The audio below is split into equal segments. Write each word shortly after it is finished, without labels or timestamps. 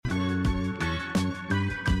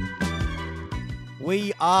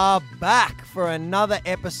We are back for another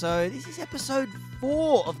episode. This is episode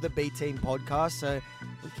 4 of the B Team podcast. So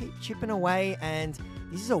we keep chipping away, and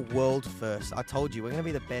this is a world first. I told you, we're going to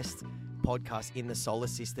be the best podcast in the solar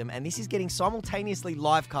system, and this is getting simultaneously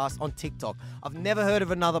live cast on TikTok. I've never heard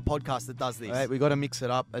of another podcast that does this. Right, we got to mix it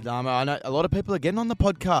up, Adama. I know a lot of people are getting on the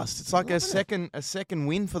podcast. It's like a second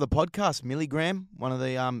win for the podcast. Millie Graham, one of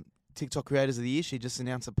the TikTok creators of the year, she just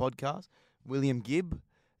announced a podcast. William Gibb,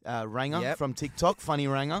 Ranger from TikTok, funny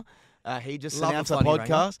Ranger. He just announced a podcast.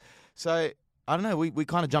 Ranger. So, I don't know, we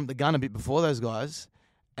kind of jumped the gun a bit before those guys,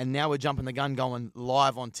 and now we're jumping the gun going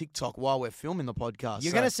live on TikTok while we're filming the podcast.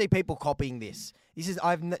 You're going to see people copying this. This is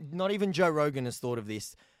not even Joe Rogan has thought of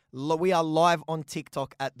this. We are live on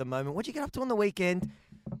TikTok at the moment. What'd you get up to on the weekend?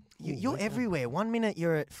 You're everywhere. 1 minute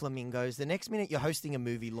you're at Flamingos. The next minute you're hosting a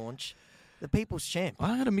movie launch. The people's champ.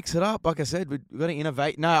 I got to mix it up. Like I said, we've got to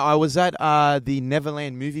innovate. No, I was at the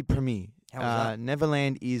Neverland movie premiere. How was that?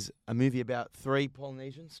 Neverland is a movie about 3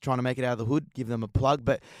 Polynesians trying to make it out of the hood. Give them a plug.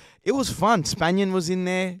 But it was fun. Spanian was in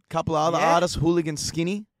there. A couple of other artists. Hooligan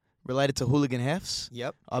Skinny, related to Hooligan Hefs.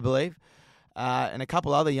 Yep. I believe. And a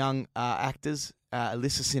couple other young actors.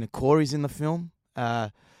 Alyssa Sinakori's in the film.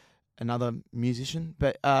 Another musician.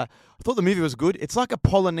 But I thought the movie was good. It's like a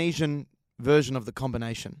Polynesian version of The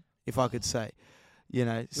Combination, if I could say. You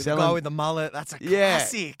know, with the guy with the mullet, that's a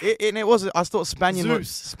classic. And it was. I thought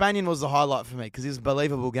Spanian was the highlight for me because he's a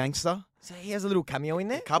believable gangster. So he has a little cameo in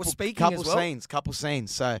there. Couple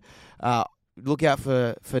scenes. So look out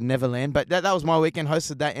for Neverland. But that was my weekend.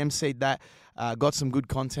 Hosted that, MC'd that. Got some good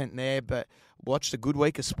content there. But watched a good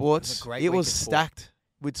week of sports. It was stacked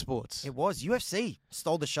with sports. It was. UFC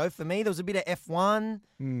stole the show for me. There was a bit of F1.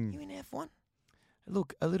 You in F1?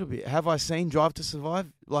 Look, a little bit. Have I seen Drive to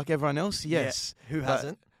Survive like everyone else? Yes. Yeah. Who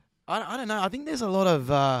hasn't? I don't know. I think there's a lot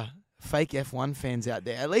of fake F1 fans out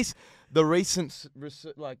there. At least the recent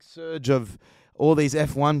surge of all these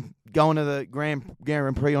F1 going to the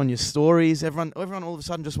Grand Prix on your stories. Everyone all of a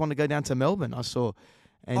sudden just wanted to go down to Melbourne, I saw.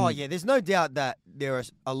 And there's no doubt that there are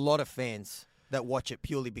a lot of fans that watch it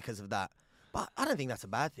purely because of that. But I don't think that's a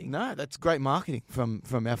bad thing. No, that's great marketing from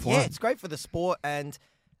F1. Yeah, it's great for the sport, and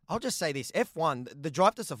I'll just say this, F1, the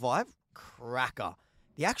Drive to Survive, cracker.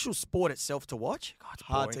 The actual sport itself to watch, it's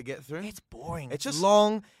hard boring. to get through. It's boring. It's just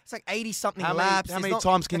long. It's like 80-something laps. How many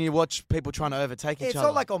times can you watch people trying to overtake each other? It's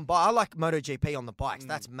not like on bike. I like MotoGP on the bikes.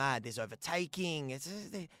 That's mad. There's overtaking.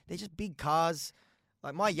 They're just big cars.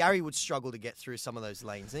 Like my Yari would struggle to get through some of those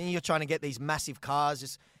lanes. And you're trying to get these massive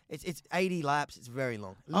cars. It's 80 laps. It's very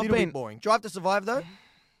long. A little bit boring. Drive to Survive, though,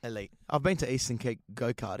 elite. I've been to Eastern Cape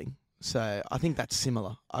go-karting. So I think that's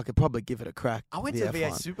similar. I could probably give it a crack. I went to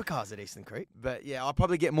V8 Supercars at Eastern Creek. But yeah, I'll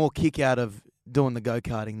probably get more kick out of doing the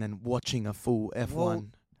go-karting than watching a full F1. Well,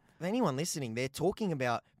 for anyone listening, they're talking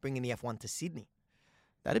about bringing the F1 to Sydney.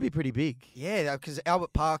 That'd be pretty big. Yeah, because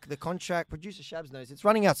Albert Park, the contract, producer Shabs knows, it's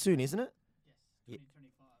running out soon, isn't it? Yes,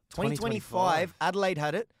 2025. Adelaide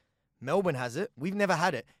had it. Melbourne has it. We've never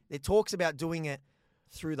had it. There talks about doing it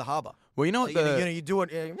through the harbour. Well, you know what? You do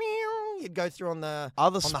it... You'd go through on the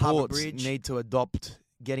other sports bridge. Need to adopt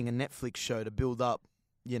getting a Netflix show to build up,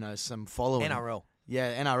 some following. NRL.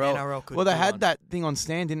 Yeah, NRL. Could well, they had that thing on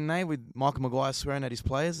Stan, didn't they, with Michael Maguire swearing at his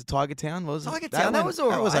players? The Tiger Town, was it? Tiger Town, that was all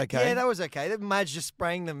right. That was okay. Yeah, that was okay. The Madge just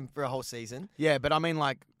spraying them for a whole season. Yeah, but I mean,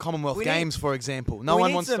 like Commonwealth Games, for example. No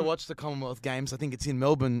one wants to watch the Commonwealth Games. I think it's in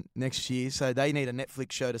Melbourne next year, so they need a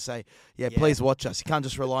Netflix show to say, please watch us. You can't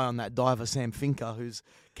just rely on that diver Sam Finker who's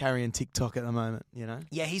carrying TikTok at the moment,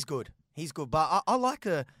 Yeah, he's good. He's good, but I like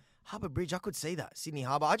the Harbour Bridge. I could see that, Sydney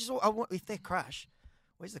Harbour. I want if they crash,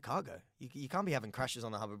 where's the car go? You can't be having crashes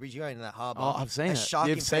on the Harbour Bridge. You're going in that harbour. Oh, I've seen it.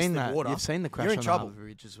 You've seen that. Water. You've seen the crash on the Harbour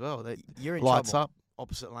Bridge as well. You're in lights trouble. Up,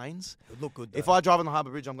 opposite lanes. It would look good, though. If I drive on the Harbour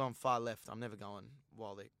Bridge, I'm going far left. I'm never going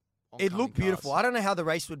while they're oncoming It looked beautiful. cars. I don't know how the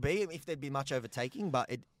race would be, if there'd be much overtaking, but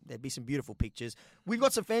there'd be some beautiful pictures. We've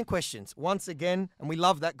got some fan questions once again, and we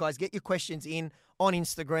love that, guys. Get your questions in on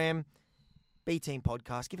Instagram. B Team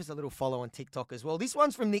Podcast. Give us a little follow on TikTok as well. This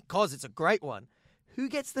one's from Nick Cos. It's a great one. Who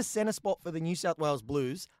gets the centre spot for the New South Wales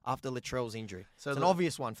Blues after Latrell's injury? So it's an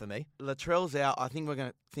obvious one for me. Latrell's out. I think we're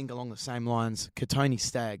going to think along the same lines. Katoni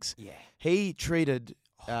Staggs. Yeah. He treated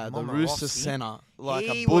the Rooster centre like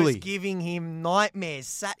a bully. He was giving him nightmares,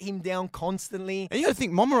 sat him down constantly. And you got to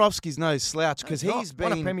think, Momirovski's no slouch because he's been...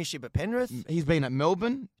 won a premiership at Penrith. He's been at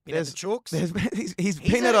Melbourne. Been at the Chooks. He's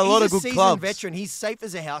been at a lot of good clubs. He's a seasoned veteran. He's safe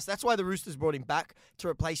as a house. That's why the Roosters brought him back to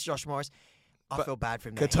replace Josh Morris. I feel bad for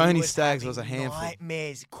him. Katoni Staggs was a handful.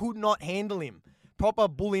 Nightmares. Could not handle him. Proper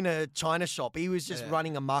bull in a china shop. He was just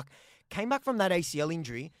running amok. Came back from that ACL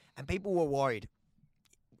injury, and people were worried.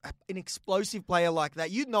 an explosive player like that,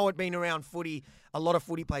 you'd know it being around footy, a lot of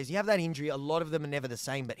footy players. You have that injury, a lot of them are never the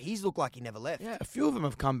same, but he's looked like he never left. Yeah, a few of them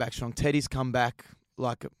have come back strong. Teddy's come back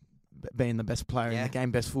like being the best player in the game,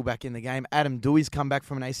 best fullback in the game. Adam Dewey's come back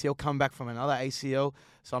from an ACL, come back from another ACL,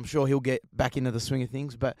 so I'm sure he'll get back into the swing of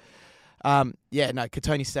things. But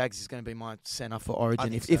Katoni Staggs is going to be my centre for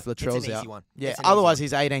Origin if Latrell's out. One. Yeah, otherwise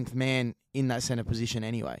he's 18th man in that centre position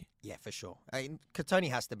anyway. Yeah, for sure. Katoni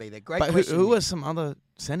has to be there. Great but question. who are some other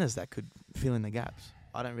centres that could fill in the gaps?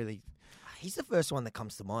 I don't really... He's the first one that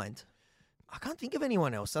comes to mind. I can't think of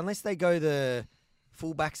anyone else unless they go the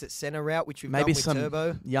fullbacks at centre route, which we've done with Turbo.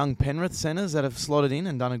 Maybe some young Penrith centres that have slotted in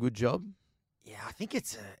and done a good job. Yeah, I think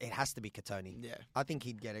it has to be Katoni. Yeah. I think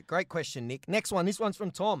he'd get it. Great question, Nick. Next one. This one's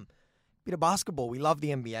from Tom. Bit of basketball. We love the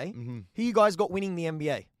NBA. Mm-hmm. Who you guys got winning the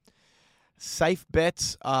NBA? Safe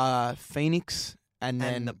bets are Phoenix and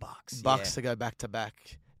then the Bucks. Bucks to go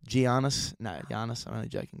back-to-back. Giannis. No, Giannis. I'm only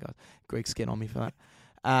joking, guys. Greeks get on me for that.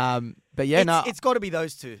 But yeah, it's got to be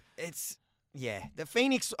those two. The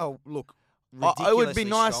Phoenix. Oh, look, it would be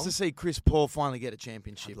nice strong. to see Chris Paul finally get a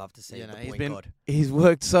championship. I'd love to see you know, the point guard. He's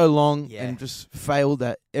worked so long and just failed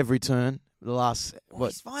at every turn. The last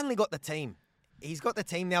he's finally got the team. He's got the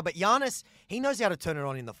team now, but Giannis, he knows how to turn it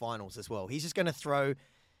on in the finals as well. He's just going to throw.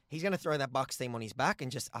 He's going to throw that Bucks team on his back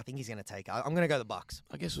and I think he's going to take it. I'm going to go the Bucks.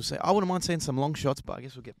 I guess we'll say. I wouldn't mind seeing some long shots, but I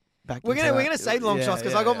guess we'll get back. We're going to save long shots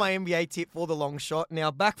because I got my NBA tip for the long shot.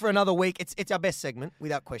 Now back for another week. It's our best segment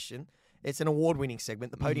without question. It's an award-winning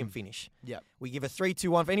segment, the podium finish. Yeah. We give a 3,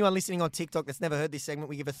 2, 1. For anyone listening on TikTok that's never heard this segment,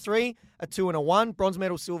 we give a 3, a 2, and a 1. Bronze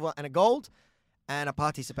medal, silver, and a gold. And a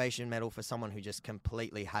participation medal for someone who just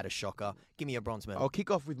completely had a shocker. Give me a bronze medal. I'll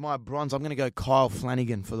kick off with my bronze. I'm going to go Kyle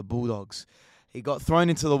Flanagan for the Bulldogs. He got thrown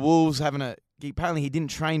into the Wolves apparently he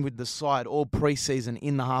didn't train with the side all preseason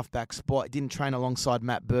in the halfback spot. He didn't train alongside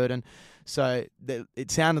Matt Burton. So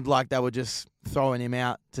it sounded like they were just throwing him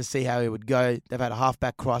out to see how he would go. They've had a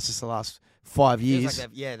halfback crisis the last 5 years.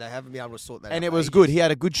 Like they haven't been able to sort that out. And it was good. He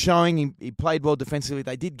had a good showing. He played well defensively.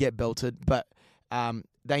 They did get belted, but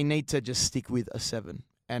they need to just stick with a 7.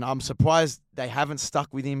 And I'm surprised they haven't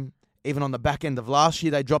stuck with him even on the back end of last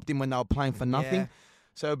year. They dropped him when they were playing for nothing. Yeah.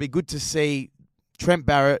 So it'd be good to see Trent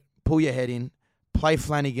Barrett pull your head in, play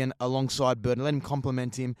Flanagan alongside Burton, let him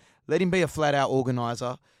complement him, let him be a flat-out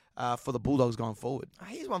organiser for the Bulldogs going forward.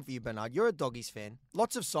 Here's one for you, Bernard. You're a Doggies fan.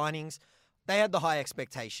 Lots of signings. They had the high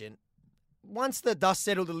expectation. Once the dust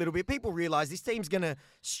settled a little bit, people realised this team's going to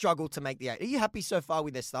struggle to make the 8. Are you happy so far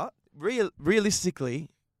with their start? Realistically,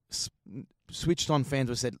 switched-on fans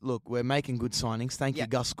have said, look, we're making good signings. Thank you,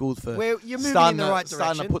 Gus Gould, for you're moving in the right direction.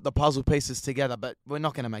 Starting to put the puzzle pieces together, but we're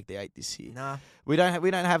not going to make the 8 this year. Nah. We don't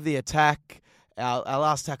have the attack. Our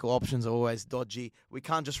last tackle options are always dodgy. We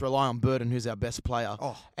can't just rely on Burton, who's our best player.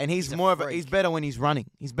 And he's better when he's running.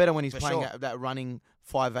 He's better when he's playing that running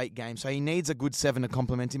 5-8 game. So he needs a good 7 to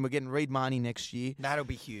complement him. We're getting Reid Marnie next year. That'll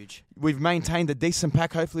be huge. We've maintained a decent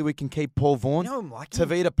pack. Hopefully we can keep Paul Vaughan.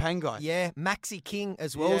 Tavita Pangai. Yeah, Maxi King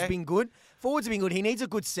as well has been good. Forwards have been good. He needs a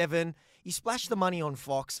good 7. You splash the money on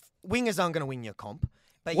Fox. Wingers aren't going to win your comp.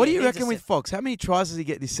 But what do you reckon with Fox? How many tries does he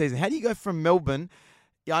get this season? How do you go from Melbourne?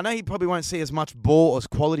 Yeah, I know he probably won't see as much ball as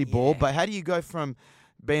quality ball, but how do you go from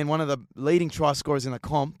being one of the leading try scorers in the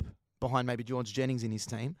comp, behind maybe George Jennings in his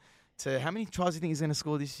team, to how many tries do you think he's going to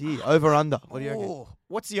score this year? Over, under? What do you reckon?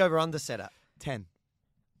 What's the over-under set at? 10.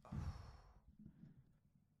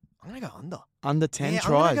 I'm going to go under. Under 10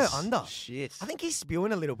 tries? I'm going to go under. Shit. I think he's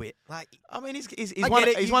spewing a little bit.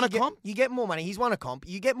 He's won a comp? You get more money. He's won a comp.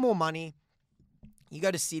 You get more money. You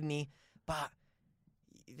go to Sydney, but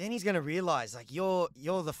then he's going to realise, you're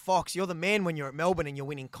the Fox, you're the man when you're at Melbourne and you're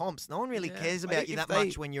winning comps. No one really cares about you that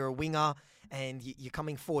much when you're a winger and you're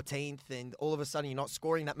coming 14th and all of a sudden you're not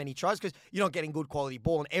scoring that many tries because you're not getting good quality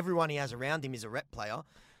ball and everyone he has around him is a rep player.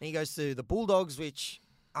 And he goes to the Bulldogs, which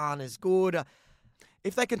aren't as good.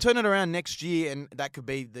 If they can turn it around next year, and that could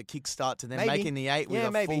be the kickstart to them making the 8 with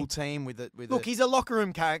a full team. Look, he's a locker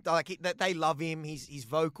room character. That they love him. He's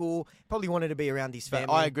vocal. Probably wanted to be around his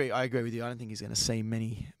family. I agree with you. I don't think he's going to see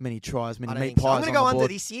many tries, many meat pies. I'm going to go under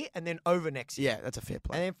this year and then over next year. Yeah, that's a fair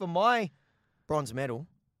play. And then for my bronze medal,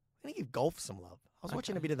 I'm going to give golf some love. I was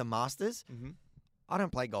watching a bit of the Masters. Mm-hmm. I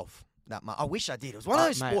don't play golf that much. I wish I did. It was one of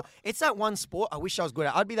those sports. It's that one sport I wish I was good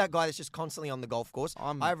at. I'd be that guy that's just constantly on the golf course.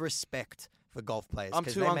 I have respect for golf players. I'm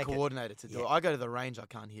too uncoordinated to do it. I go to the range, I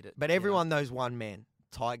can't hit it. But everyone knows one man,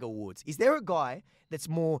 Tiger Woods. Is there a guy that's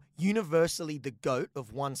more universally the GOAT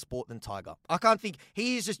of one sport than Tiger? I can't think.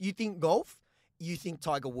 He is just, you think golf, you think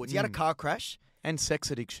Tiger Woods. He had a car crash. And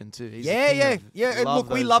sex addiction too. Yeah. And look,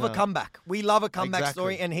 we love a comeback. We love a comeback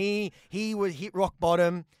story. And he would hit rock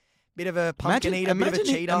bottom, Bit of a pumpkin eater, bit of a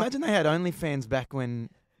cheater. Imagine they had OnlyFans back when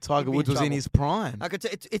Tiger Woods was in trouble. his prime.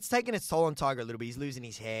 It's taken its toll on Tiger a little bit. He's losing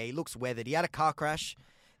his hair. He looks weathered. He had a car crash.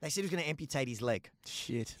 They said he was going to amputate his leg.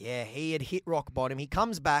 Shit. Yeah, he had hit rock bottom. He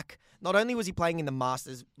comes back. Not only was he playing in the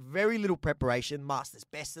Masters, very little preparation. Masters,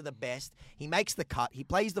 best of the best. He makes the cut. He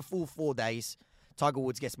plays the full 4 days. Tiger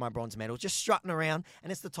Woods gets my bronze medal. Just strutting around.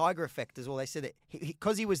 And it's the Tiger effect as well. They said that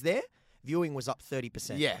because he was there, viewing was up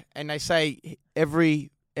 30%. Yeah, and they say every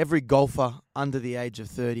golfer under the age of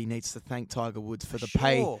 30 needs to thank Tiger Woods for the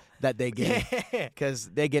pay that they're getting. Because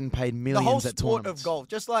they're getting paid millions the whole at sport tournaments. of golf,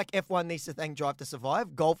 just like F1 needs to thank Drive to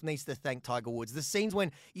Survive, golf needs to thank Tiger Woods. The scenes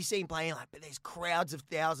when you see him playing, like, but there's crowds of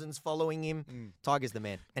thousands following him. Tiger's the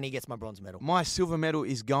man, and he gets my bronze medal. My silver medal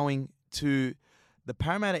is going to the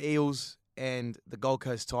Parramatta Eels and the Gold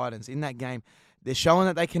Coast Titans. In that game, they're showing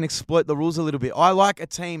that they can exploit the rules a little bit. I like a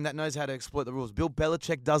team that knows how to exploit the rules. Bill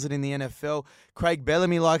Belichick does it in the NFL. Craig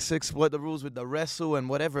Bellamy likes to exploit the rules with the wrestle and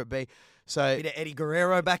whatever it be. So Bit of Eddie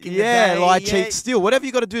Guerrero back in the day. cheat, steal, whatever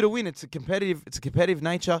you got to do to win. It's a competitive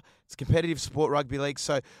nature. It's a competitive sport, rugby league.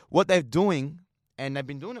 So what they're doing, and they've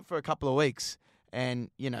been doing it for a couple of weeks, and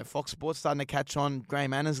Fox Sports starting to catch on.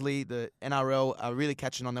 Graham Annesley, the NRL are really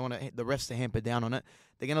catching on. They want the refs to hamper down on it.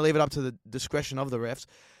 They're going to leave it up to the discretion of the refs,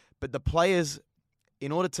 but the players,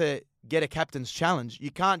 in order to get a captain's challenge,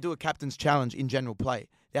 you can't do a captain's challenge in general play.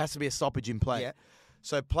 There has to be a stoppage in play. Yeah.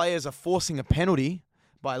 So players are forcing a penalty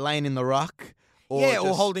by laying in the ruck or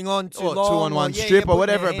holding on too or long. 2-on-1 strip or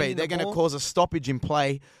whatever it putting their be. hand They're in the going to ball. cause a stoppage in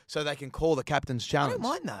play so they can call the captain's I challenge. don't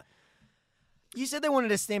mind that. You said they wanted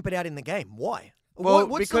to stamp it out in the game. Why? Well,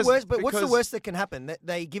 what's because- the worst? But what's the because- worst that can happen? That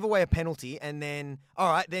they give away a penalty, and then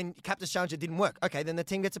then captain's challenge, it didn't work. Okay, then the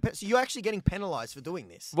team gets a penalty. So you're actually getting penalised for doing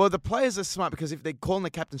this. Well, the players are smart because if they're calling the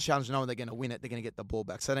captain's challenge knowing they're going to win it, they're going to get the ball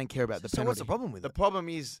back. So they don't care about the So penalty. what's the problem with The it? problem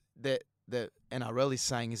is that the NRL is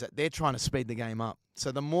saying is that they're trying to speed the game up.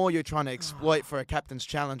 So the more you're trying to exploit for a captain's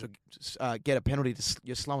challenge or get a penalty,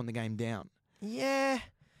 you're slowing the game down. Yeah,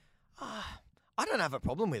 I don't have a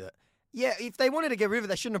problem with it. Yeah, if they wanted to get rid of it,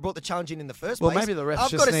 they shouldn't have brought the challenge in the first Well, place. maybe the refs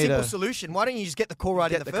I've just got a need simple a- solution. Why don't you just get the call right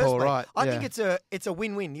Get in the the first call place? right, I yeah. think it's a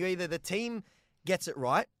win-win. You either the team gets it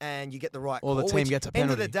right and you get the right Or call. the team which, gets a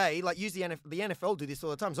End of the penalty. day, like use the NFL do this all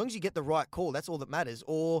the time. As long as you get the right call, that's all that matters.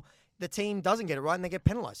 Or the team doesn't get it right and they get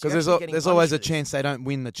penalised. Because there's always a chance they don't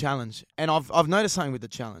win the challenge. And I've noticed something with the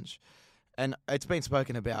challenge, and it's been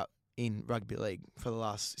spoken about in rugby league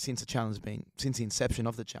since the inception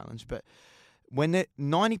of the challenge. But when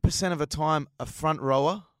 90% of the time a front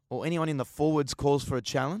rower or anyone in the forwards calls for a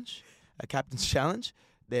challenge, a captain's challenge,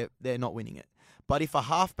 they're not winning it. But if a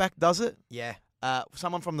halfback does it, Yeah.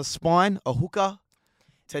 Someone from the spine, a hooker,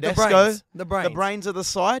 Tedesco, The the brains of the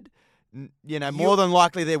side, more than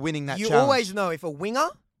likely they're winning that You challenge. always know if a winger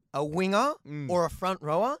Mm. or a front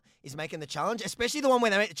rower is making the challenge, especially the one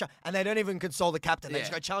where they make the challenge and they don't even console the captain. They Yeah.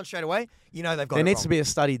 just go challenge straight away. You know they've got There it needs wrong. to be a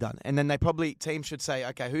study done, and then teams should say,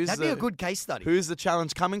 okay, That'd be a good case study. who's the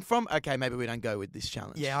challenge coming from? Okay, maybe we don't go with this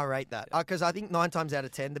challenge. Yeah, I rate that. Because I think 9 times out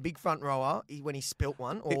of 10, the big front rower, when he spilt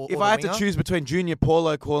one, or If or I the had to winger, choose between Junior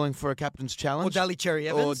Paulo calling for a captain's or challenge Daly Cherry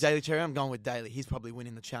Evans, Daly Cherry, I'm going with Daly. He's probably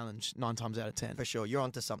winning the challenge 9 times out of 10. for sure, you're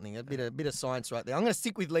onto something. A bit of science right there. I'm going to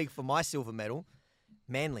stick with league for my silver medal.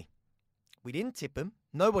 Manly. We didn't tip him.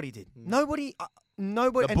 Nobody did. Nobody.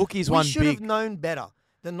 The and bookies we won should have big. known better.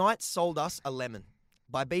 The Knights sold us a lemon.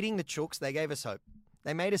 By beating the Chooks, they gave us hope.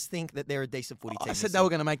 They made us think that they're a decent footy team. I said they were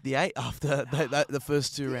going to make the 8 after the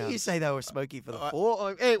first 2 You rounds. say they were smoky for the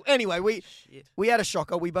 4. Anyway, we had a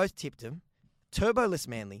shocker. We both tipped them. Turboless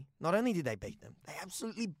Manly. Not only did they beat them, they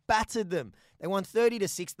absolutely battered them. They won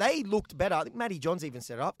 30-6. They looked better. I think Matty Johns even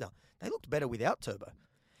said it after. They looked better without Turbo.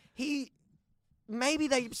 Maybe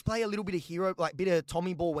they just play a little bit of hero, like bit of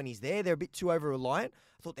Tommy ball when he's there. They're a bit too over-reliant.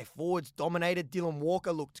 I thought their forwards dominated. Dylan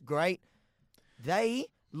Walker looked great. That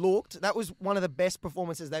was one of the best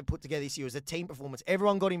performances they've put together this year. It was a team performance.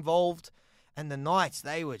 Everyone got involved. And the Knights,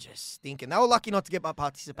 they were just stinking. They were lucky not to get my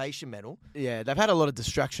participation medal. Yeah, they've had a lot of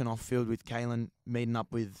distraction off field with Kayln meeting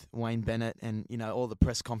up with Wayne Bennett, and all the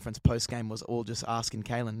press conference post game was all just asking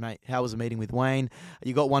Kayln, mate, how was the meeting with Wayne?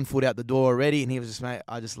 You got 1 foot out the door already, and he was just, mate,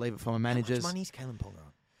 I just leave it for my managers. How much money is Kayln Ponga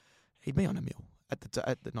on? He'd be on $1 million at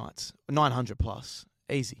the Knights, 900 plus,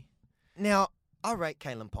 easy. Now, I rate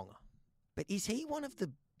Kayln Ponga, but is he one of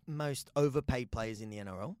the most overpaid players in the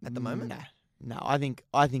NRL at the moment? No, I think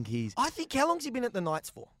he's How long's he been at the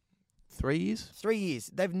Knights for? 3 years. 3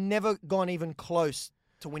 years. They've never gone even close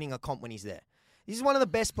to winning a comp when he's there. He's one of the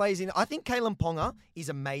best players in. I think Kayln Ponga is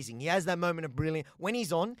amazing. He has that moment of brilliance. When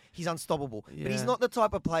he's on, he's unstoppable. Yeah. But he's not the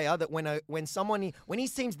type of player that when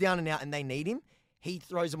his team's down and out and they need him, he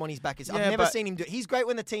throws them on his back. Yeah, I've never but- seen him do it. He's great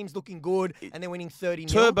when the team's looking good and they're winning 30-0.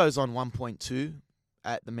 Turbo's on 1.2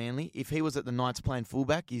 at the Manly. If he was at the Knights playing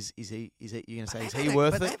fullback, is he? You're going to say is he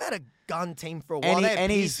worth but it? they've had a gun team for a while.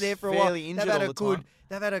 And He's there for a while. fairly injured all the time.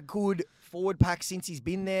 They've had a good forward pack since he's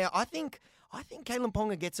been there. I think Kayln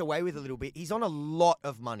Ponga gets away with a little bit. He's on a lot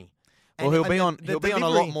of money. Well, he'll be on a lot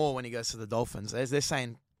delivery- more when he goes to the Dolphins. They're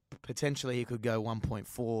saying potentially he could go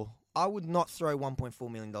 1.4. I would not throw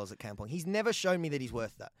 $1.4 million at Kayln Ponga. He's never shown me that he's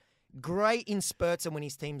worth that. Great in spurts and when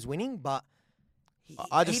his team's winning, but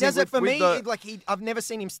I he just does think it for with me. I've never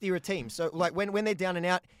seen him steer a team. So like when they're down and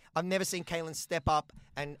out, I've never seen Kayln step up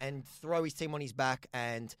and throw his team on his back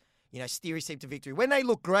and steer his team to victory. When they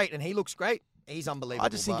look great and he looks great, he's unbelievable. I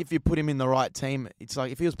just think if you put him in the right team, it's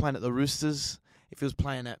like if he was playing at the Roosters, if he was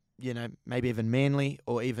playing at maybe even Manly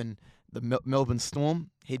or even the Melbourne Storm,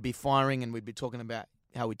 he'd be firing, and we'd be talking about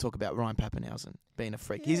how we talk about Ryan Pappenhausen being a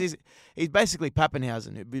freak. Yeah. He's basically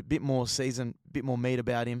Pappenhausen, a bit more seasoned, a bit more meat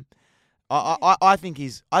about him. I think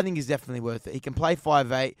he's definitely worth it. He can play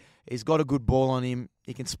 5'8". He's got a good ball on him.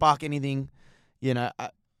 He can spark anything.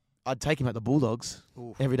 I'd take him at the Bulldogs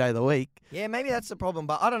every day of the week. Yeah, maybe that's the problem,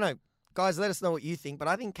 but I don't know. Guys, let us know what you think. But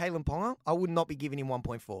I think Kayln Ponga, I would not be giving him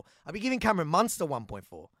 1.4. I'd be giving Cameron Munster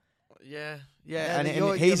 1.4. Yeah, And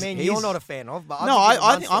he's you're not a fan of, but no,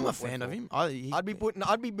 I think I'm a fan of him.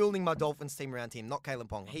 I'd be building my Dolphins team around him, not Kayln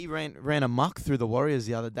Ponga. He ran amok through the Warriors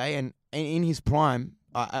the other day, and in his prime,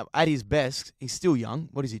 at his best, he's still young.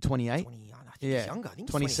 What is he, 28? I think he's younger. I think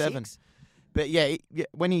he's 27. 26. But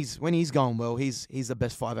when he's going well, he's the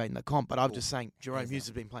best 5'8" in the comp. But I'm just saying, Jerome Hughes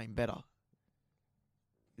has been playing better.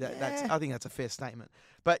 I think that's a fair statement.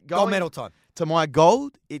 But Gold medal time. To my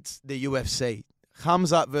gold, it's the UFC.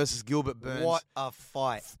 Hamzat versus Gilbert Burns. What a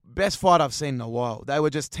fight. Best fight I've seen in a while. They were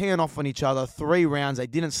just teeing off on each other, 3 rounds. They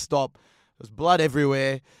didn't stop. There was blood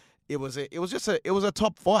everywhere. It was a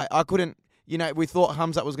top fight. I couldn't, we thought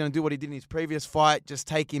Hamzat was going to do what he did in his previous fight, just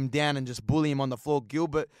take him down and just bully him on the floor.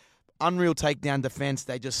 Gilbert, unreal takedown defense.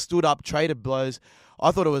 They just stood up, traded blows.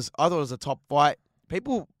 I thought it was a top fight.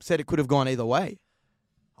 People said it could have gone either way.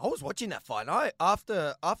 I was watching that fight.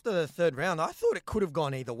 After the third round, I thought it could have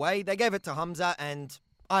gone either way. They gave it to Hamza, and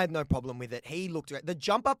I had no problem with it. He looked great. The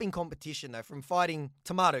jump up in competition, though, from fighting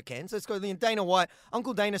tomato cans. Let's go. Dana White,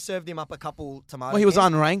 Uncle Dana served him up a couple tomato cans. Well, he was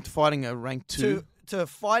unranked, fighting a ranked 2. To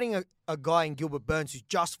fighting a guy in Gilbert Burns who's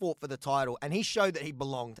just fought for the title, and he showed that he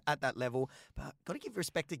belonged at that level. But got to give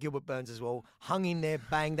respect to Gilbert Burns as well. Hung in there,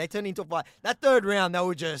 bang. They turned into a fight. That third round, they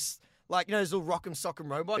were just... like, those little rock'em sock'em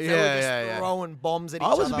robots. They were just throwing bombs at each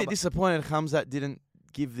other. I was a bit disappointed Hamzat didn't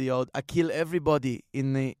give the old "I kill everybody"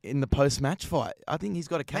 in the post-match fight. I think he's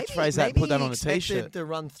got a catchphrase that put that on a t-shirt. Maybe he expected to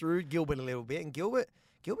run through Gilbert a little bit, and Gilbert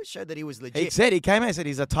showed that he was legit. He came out and said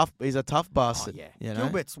he's a tough bastard. Oh, yeah.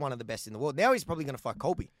 Gilbert's one of the best in the world. Now he's probably going to fight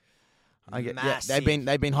Colby. They've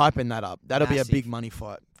been hyping that up. That'll be a big money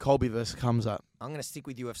fight. Colby versus Hamzat. I'm going to stick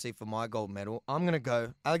with UFC for my gold medal. I'm going to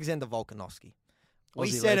go Alexander Volkanovski. We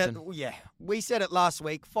Aussie said legend. it. Yeah, we said it last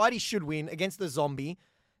week. Fight he should win against the zombie.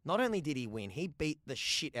 Not only did he win, he beat the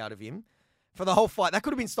shit out of him for the whole fight. That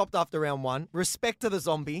could have been stopped after round 1. Respect to the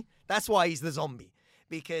zombie. That's why he's the zombie,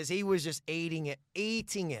 because he was just eating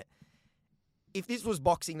it. If this was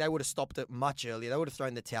boxing, they would have stopped it much earlier. They would have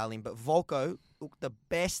thrown the towel in. But Volko looked the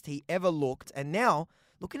best he ever looked. And now,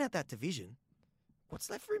 looking at that division, what's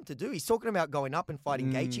left for him to do? He's talking about going up and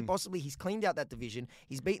fighting Gaethje. Possibly he's cleaned out that division.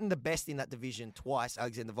 He's beaten the best in that division twice,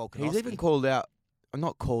 Alexander Volkanovski. He's even called out,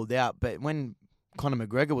 not called out, but when Conor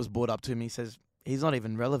McGregor was brought up to him, he says he's not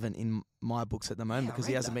even relevant in my books at the moment because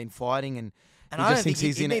he hasn't been fighting and he just thinks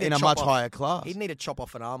he's in a much higher class. He'd need to chop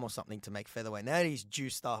off an arm or something to make featherweight. Now he's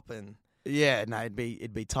juiced up and... yeah, no, it'd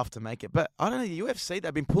be tough to make it. But I don't know, the UFC,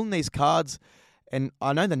 they've been pulling these cards, and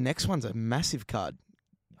I know the next one's a massive card.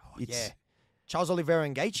 Yeah. Charles Oliveira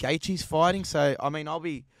and Gaethje. Gaethje's fighting, so I mean, I'll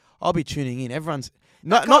be tuning in. Everyone's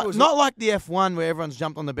not like the F1 where everyone's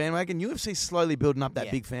jumped on the bandwagon. UFC's slowly building up that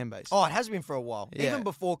big fan base. Oh, it has been for a while. Yeah. Even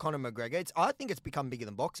before Conor McGregor. I think it's become bigger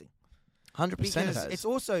than boxing. 100% Because it has. it's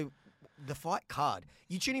also the fight card.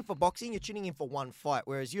 You tune in for boxing, you're tuning in for one fight,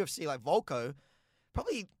 whereas UFC, like Volko,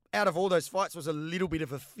 probably out of all those fights was a little bit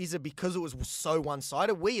of a fizzer because it was so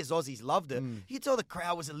one-sided. We as Aussies loved it. You could tell the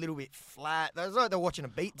crowd was a little bit flat. It was like they're watching a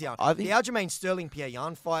beatdown. The Aljamain Sterling-Pierre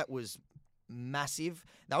Yan fight was massive.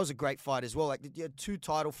 That was a great fight as well. Like, you had 2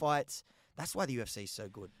 title fights. That's why the UFC is so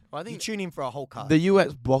good. I think you tune in for a whole card. The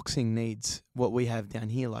US boxing needs what we have down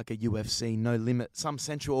here, like a UFC, no limit, some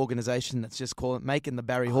central organisation that's just making the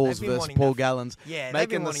Barry Halls versus Paul Gallons, Yeah,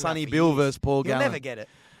 making the Sonny Bill versus Paul Gallon. You'll never get it.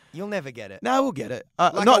 You'll never get it. No, we'll get it.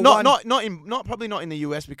 Like Probably not in the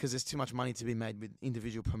US because there's too much money to be made with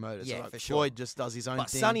individual promoters. Yeah, like for sure. Floyd just does his own But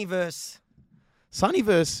thing. Sonny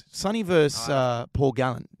versus Paul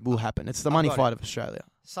Gallen will happen. It's the money got fight of Australia.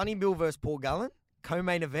 Sonny Bill versus Paul Gallen.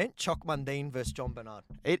 Co-main event, Chock Mundine versus John Bernard.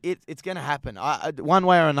 It's going to happen. One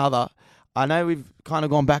way or another. I know we've kind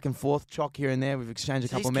of gone back and forth, Chock here and there. We've exchanged a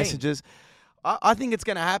couple of messages. I think it's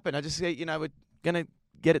going to happen. I just say, we're going to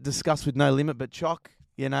get it discussed with No Limit. But Chock,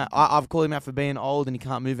 I've called him out for being old and he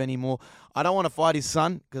can't move anymore. I don't want to fight his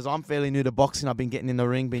son because I'm fairly new to boxing. I've been getting in the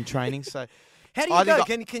ring, been training. So how do you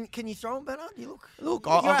go? Can you throw him, Bernard? You look.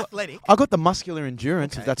 You're athletic. I got the muscular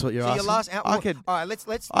endurance, if that's what you're asking. Your last all right,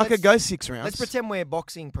 let's I could go 6 rounds. Let's pretend we're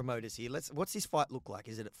boxing promoters here. What's this fight look like?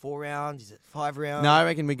 Is it at 4 rounds? Is it 5 rounds? No, I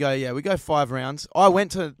reckon we go 5 rounds. I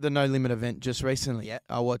went to the No Limit event just recently. Yeah.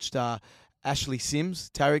 I watched Ashley Sims,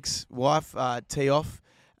 Tariq's wife, tee off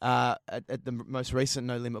at the most recent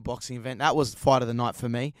No Limit boxing event. That was fight of the night for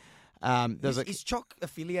me. Is Chock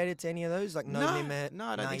affiliated to any of those? Like No Limit? No,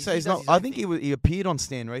 I don't think so. He's not. I think he appeared on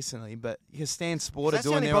Stan recently, but Stan Sport are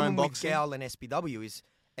doing their own boxing. That's the only problem with Gal and SBW is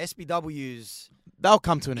SBW's. They'll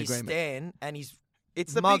come to an agreement. Stan and he's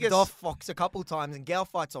the mugged biggest off Fox a couple times, and Gal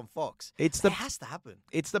fights on Fox. It has to happen.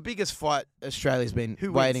 It's the biggest fight Australia's been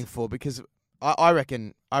waiting for because I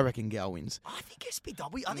reckon Gal wins. I think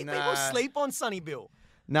SBW. I think people sleep on Sonny Bill.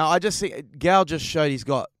 No, I just think Gal just showed he's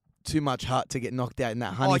got too much heart to get knocked out in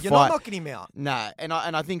that honey fight. You're not knocking him out. Nah, and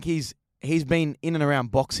I think he's been in and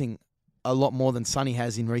around boxing a lot more than Sonny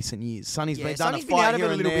has in recent years. Sonny's been done a fight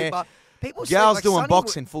here and there. But people Gal's doing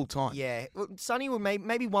boxing full time. Yeah, Sonny would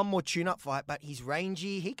maybe one more tune-up fight, but he's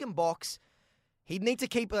rangy. He can box. He'd need to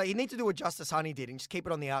do what Justice Honey did and just keep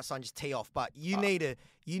it on the outside and just tee off. But you need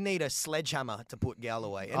a sledgehammer to put Gal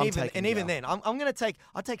away. And even then,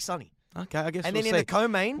 I'll take Sonny. Okay, I guess. And we'll then see. in the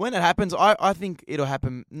co-main, when it happens, I think it'll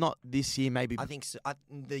happen not this year, maybe. I think so,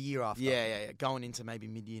 the year after. Yeah. Going into maybe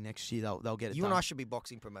mid-year next year, they'll get it. You done. and I should be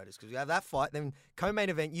boxing promoters because we have that fight. Then co-main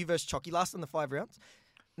event, you versus Chocky, last in the 5 rounds.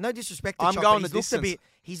 No disrespect to I'm Chock, going but the distance.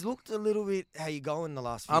 He's looked a little bit how you go in the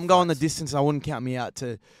last few I'm going the fights. distance. I wouldn't count me out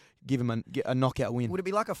to give him a knockout win. Would it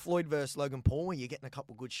be like a Floyd versus Logan Paul where you're getting a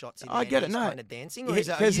couple good shots in there? I get it. And No, kind of dancing,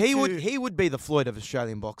 because he would be the Floyd of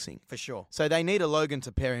Australian boxing for sure. So they need a Logan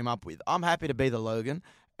to pair him up with. I'm happy to be the Logan,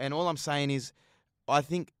 and all I'm saying is, I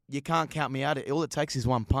think you can't count me out. All it takes is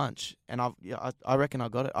one punch, and I reckon I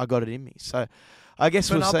got it. I got it in me. So I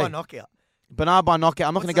guess we'll see. Bernard by knockout. Bernard by knockout.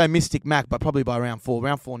 I'm not going to go Mystic Mac, but probably by round 4.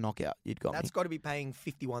 Round 4 knockout. You'd got me. That's got to be paying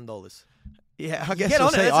 $51. Yeah, I guess we'll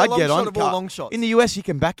see. I'd get on. Long shots. In the US, you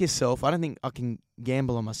can back yourself. I don't think I can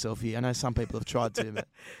gamble on myself here. I know some people have tried to, but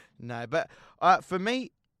no. But for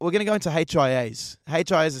me, we're going to go into HIAs.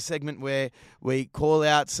 HIA is a segment where we call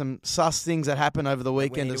out some sus things that happen over the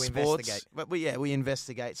weekend of sports. Investigate. But we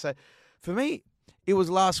investigate. So for me, it was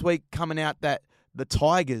last week coming out that the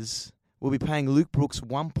Tigers will be paying Luke Brooks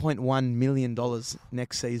 $1.1 million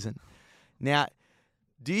next season. Now,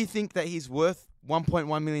 do you think that he's worth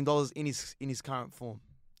 $1.1 million in his current form?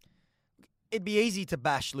 It'd be easy to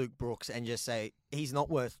bash Luke Brooks and just say he's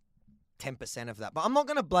not worth 10% of that. But I'm not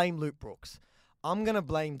going to blame Luke Brooks. I'm going to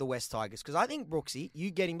blame the West Tigers because I think Brooksy,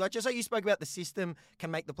 you get him, like just like you spoke about the system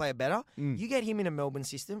can make the player better, you get him in a Melbourne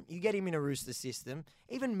system, you get him in a Rooster system,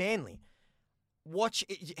 even Manly.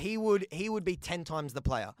 He would be 10 times the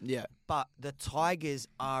player. Yeah. But the Tigers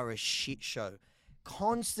are a shit show.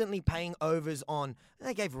 Constantly paying overs on.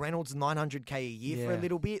 They gave Reynolds $900K a year for a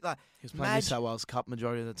little bit. Like he was playing New South Wales Cup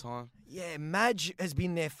majority of the time. Yeah, Madge has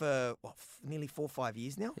been there for nearly 4 or 5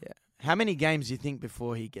 years now. Yeah. How many games do you think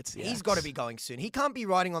before he gets the He's got to be going soon. He can't be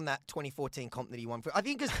riding on that 2014 comp that he won. I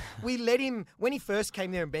think because we let him, when he first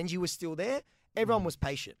came there and Benji was still there, everyone was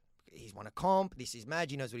patient. He's won a comp. This is Madge.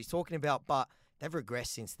 He knows what he's talking about. But they've regressed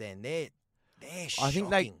since then. They're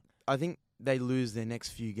shocking. I think they lose their next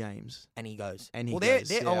few games. And he goes. And he goes.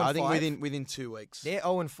 They're 0-5. I think within 2 weeks. They're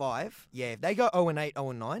 0-5. Yeah, if they go 0-8,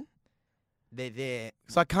 0-9, they're there.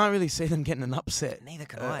 So I can't really see them getting an upset. Neither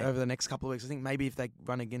can I. Over the next couple of weeks. I think maybe if they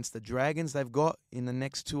run against the Dragons they've got in the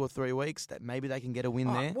next 2 or 3 weeks, that maybe they can get a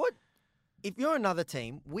win there. What if you're another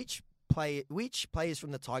team? Which players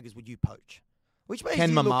from the Tigers would you poach? Which players?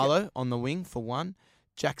 Ken Mamalo on the wing for one.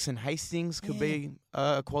 Jackson Hastings could be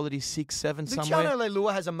a quality 6-7 somewhere. Luciano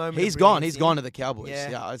Leilua has a moment. He's gone. He's gone to the Cowboys.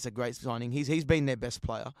 Yeah, it's a great signing. He's been their best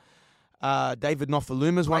player. David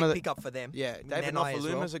Nofaluma's one of the pick up for them. Yeah, David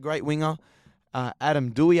Nofaluma's a great winger.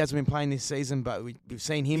 Adam Dewey hasn't been playing this season, but we've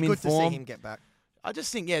seen him in form. Good to see him get back. I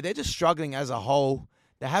just think, they're just struggling as a whole.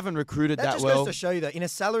 They haven't recruited That that just well. goes to show you that in a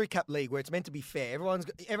salary cap league where it's meant to be fair,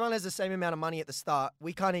 everyone has the same amount of money at the start.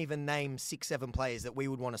 We can't even name 6-7 players that we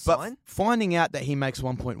would want to But sign. finding out that he makes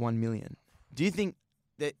 1.1 million, do you think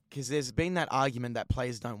that, because there's been that argument that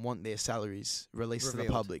players don't want their salaries released to the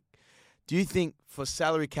Revealed. public, do you think for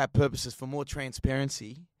salary cap purposes, for more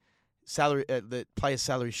transparency, the players'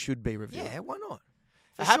 salaries should be revealed? Yeah, why not?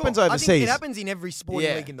 It happens I think overseas. it happens in every sporting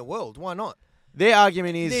Yeah. league in the world. Why not? Their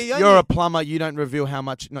argument is, The you're only- a plumber, you don't reveal how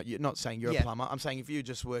much. Not saying you're Yeah. a plumber. I'm saying if you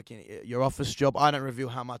just work in your office job, I don't reveal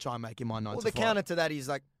how much I make in my 9 Well, to the 5. counter to that is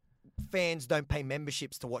like fans don't pay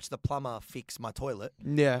memberships to watch the plumber fix my toilet.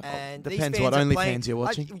 Yeah, And these depends fans what are OnlyFans playing- you're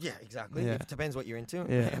watching. Yeah, exactly. Yeah. It depends what you're into.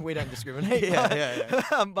 Yeah. We don't discriminate.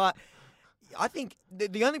 Yeah, But I think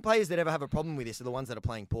the only players that ever have a problem with this are the ones that are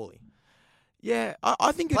playing poorly. Yeah,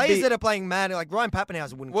 I think it'd Players be, that are playing mad, like Ryan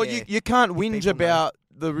Pappenhausen wouldn't well, care. you can't whinge people know. about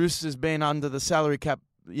the Roosters being under the salary cap,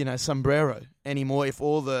 sombrero anymore if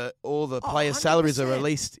all the players' salaries are 100%.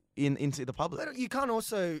 released into the public. But you can't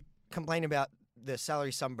also complain about the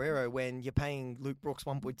salary sombrero when you're paying Luke Brooks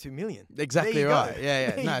 1.2 million. Exactly There you go. right.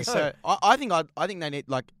 Yeah. There No, you so go. I think they need,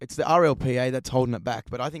 like, it's the RLPA that's holding it back,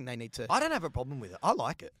 but I think they need to. I don't have a problem with it. I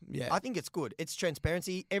like it. Yeah. I think it's good. It's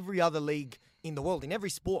transparency. Every other league in the world, in every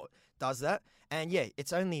sport, does that. And yeah,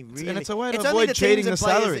 it's only really. and it's a way to only avoid the teams cheating and the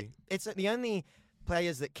players salary. It's the only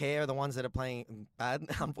players that care are the ones that are playing bad,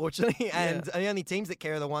 unfortunately, and the only teams that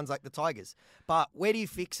care are the ones like the Tigers. But where do you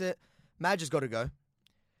fix it? Madge has got to go.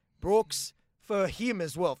 Brooks, for him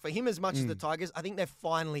as well, for him as much as the Tigers, I think they've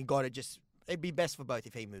finally got to just. It'd be best for both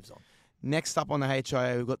if he moves on. Next up on the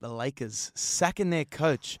HIA, we've got the Lakers sacking their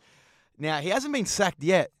coach. Now, he hasn't been sacked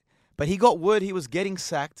yet, but he got word he was getting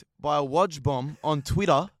sacked by a Woj bomb on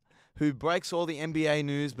Twitter, who breaks all the NBA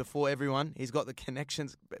news before everyone. He's got the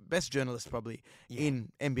connections, best journalist probably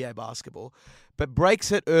in NBA basketball, but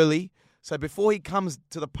breaks it early. So before he comes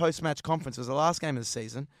to the post-match conference, it was the last game of the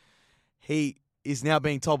season, he is now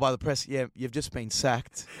being told by the press, yeah, you've just been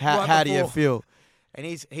sacked. How do you feel? And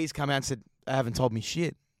he's come out and said, they haven't told me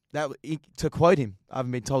shit. To quote him, I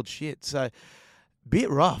haven't been told shit. So, bit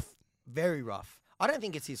rough. Very rough. I don't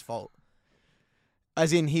think it's his fault.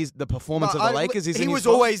 As in the performance But of the Lakers is he in his was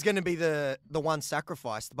fault? always going to be the one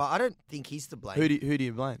sacrificed, but I don't think he's to blame. Who do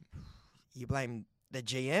you blame? You blame the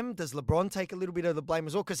GM? Does LeBron take a little bit of the blame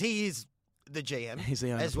as well? Because he is the GM He's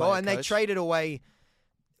the owner, as well, player, and coach.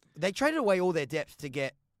 they traded away all their depth to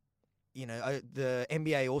get, the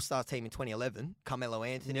NBA All-Star team in 2011, Carmelo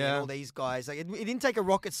Anthony and all these guys. Like it didn't take a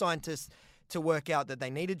rocket scientist to work out that they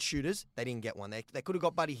needed shooters. They didn't get one. They could have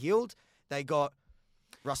got Buddy Hield. They got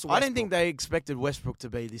Russell Westbrook. I didn't think they expected Westbrook to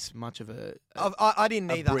be this much of a I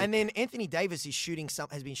didn't either. brick. And then Anthony Davis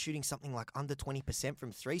has been shooting something like under 20%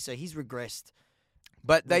 from three, so he's regressed.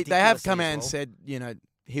 But they have come ridiculously out as and well. said,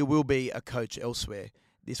 he will be a coach elsewhere.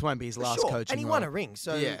 This won't be his last Sure. coaching And he role. won a ring,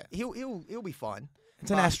 so Yeah. he'll be fine. It's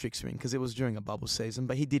an But asterisk ring because it was during a bubble season,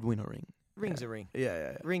 but he did win a ring. Ring's a ring.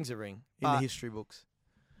 Yeah. Ring's a ring. In the history books.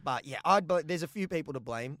 But yeah, there's a few people to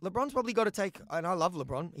blame. LeBron's probably got to take, and I love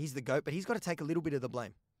LeBron, he's the GOAT, but he's got to take a little bit of the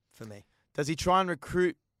blame for me. Does he try and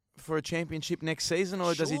recruit for a championship next season,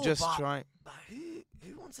 or does he Sure, just but- try? But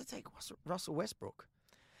who wants to take Russell Westbrook?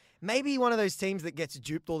 Maybe one of those teams that gets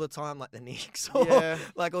duped all the time, like the Knicks or Yeah.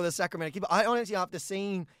 like all the Sacramento Kings. I honestly, after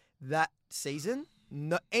seeing that season,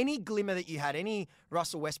 any glimmer that you had, any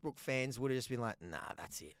Russell Westbrook fans would have just been like, "Nah,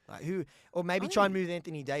 that's it." Like or maybe try and move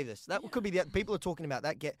Anthony Davis. That could be people are talking about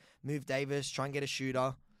that. Move Davis, try and get a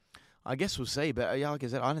shooter. I guess we'll see, but like I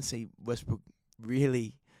said, I don't see Westbrook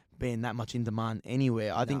really being that much in demand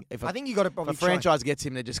anywhere. I think if I think you got to if probably a franchise gets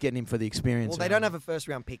him, they're just getting him for the experience. Well, they don't have a first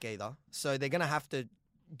round pick either, so they're going to have to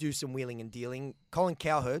do some wheeling and dealing. Colin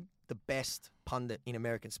Cowherd, the best pundit in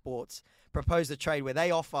American sports, proposed a trade where they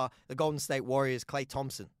offer the Golden State Warriors Klay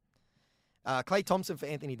Thompson for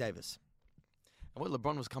Anthony Davis. Well,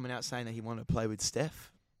 LeBron was coming out saying that he wanted to play with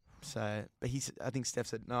Steph. So, but I think Steph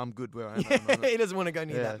said, "No, I'm good where I am." He doesn't want to go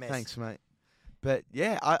near that mess. Thanks, mate. But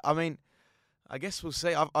yeah, I mean, I guess we'll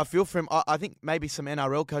see. I feel for him. I think maybe some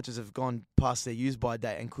NRL coaches have gone past their use-by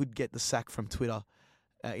date and could get the sack from Twitter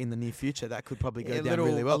in the near future. That could probably go down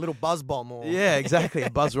really well. A little buzz bomb. Or Yeah, exactly.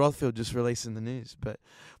 Buzz Rothfield just releasing the news. But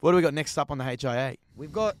what do we got next up on the HIA? we're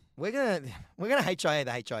gonna HIA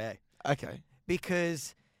the HIA Okay.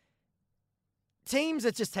 because teams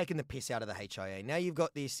are just taking the piss out of the HIA. Now you've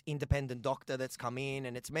got this independent doctor that's come in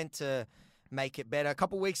and it's meant to make it better. A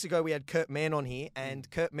couple of weeks ago we had Kurt Mann on here and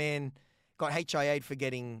Kurt Mann got HIA'd for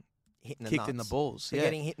getting hit in the Kicked nuts. in the balls. For Yeah.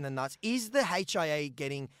 getting hit in the nuts. Is the HIA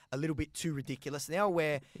getting a little bit too ridiculous now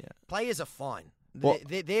where players are fine? Well-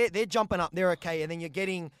 They're jumping up, they're okay, and then you're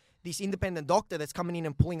getting this independent doctor that's coming in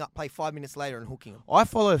and pulling up play 5 minutes later and hooking him. I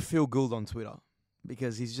follow Phil Gould on Twitter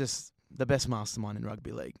because he's just the best mastermind in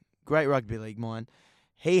rugby league. Great rugby league mind.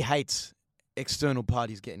 He hates external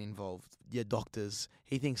parties getting involved, your doctors.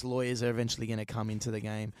 He thinks lawyers are eventually going to come into the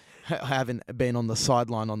game, having been on the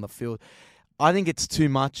sideline on the field. I think it's too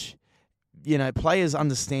much. You know, players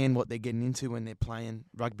understand what they're getting into when they're playing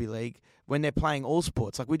rugby league, when they're playing all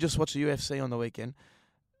sports. Like we just watched the UFC on the weekend.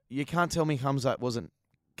 You can't tell me Hamzat wasn't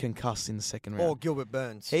concussed in the second round. Or Gilbert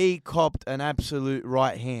Burns. He copped an absolute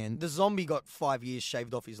right hand. The zombie got 5 years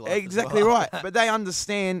shaved off his life. Exactly as well. right. But they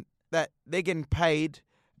understand that they're getting paid,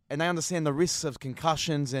 and they understand the risks of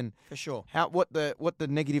concussions and For sure. what the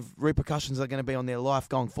negative repercussions are going to be on their life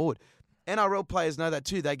going forward. NRL players know that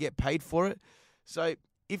too. They get paid for it. So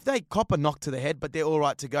if they cop a knock to the head, but they're all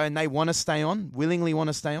right to go and they want to stay on, willingly want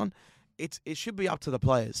to stay on, it should be up to the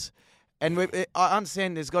players. And I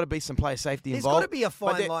understand there's got to be some player safety There's involved. got to be a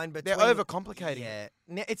fine line between... They're overcomplicating it. Yeah.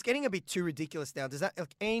 Now, it's getting a bit too ridiculous now. Does that...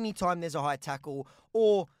 Like, any time there's a high tackle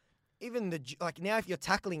or... Even now, if you're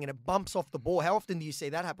tackling and it bumps off the ball, how often do you see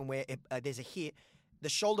that happen where there's a hit, the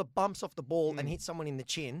shoulder bumps off the ball and hits someone in the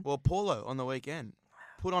chin? Well, Paulo on the weekend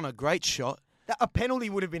put on a great shot. A penalty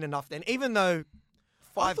would have been enough then, even though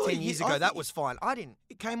 5-10 years ago that was fine. I didn't.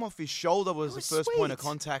 It came off his shoulder was the first point of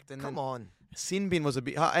contact, and Come on. Sin bin was a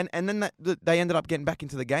bit hard, and then they ended up getting back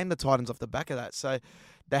into the game. The Titans off the back of that, so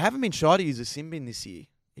they haven't been shy to use a sin bin this year.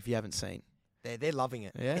 If you haven't seen, They're loving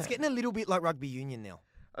it. Yeah. It's getting a little bit like rugby union now.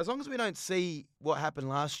 as long as we don't see what happened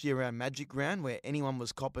last year around Magic Round, where anyone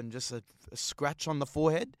was copping just a scratch on the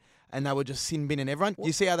forehead and they were just sin binning everyone.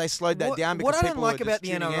 You see how they slowed that down because what I don't people like were about just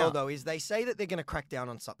the tuning NRL out. though is they say that they're going to crack down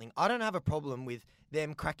on something. I don't have a problem with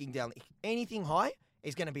them cracking down. Anything high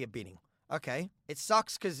is going to be a binning. Okay, it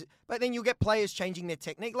sucks but then you'll get players changing their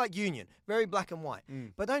technique, like Union, very black and white.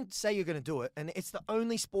 But don't say you're going to do it, and it's the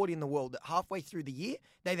only sport in the world that halfway through the year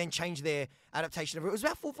they then change their adaptation of it. It was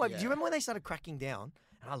about 4 or 5. Yeah. Do you remember when they started cracking down?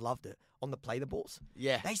 And I loved it on the play the balls.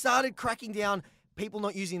 Yeah. They started cracking down people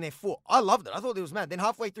not using their foot. I loved it. I thought it was mad. Then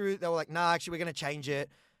halfway through, they were like, "Nah, actually, we're going to change it.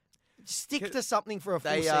 Stick to something for a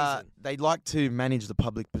full season." They like to manage the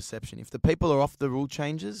public perception. If the people are off the rule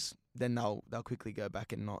changes, then they'll quickly go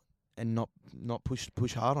back and not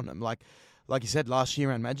push hard on them. Like you said last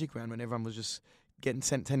year around Magic Round, when everyone was just getting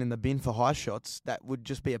sent 10 in the bin for high shots, that would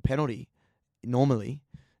just be a penalty. Normally,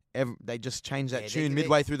 they just change that tune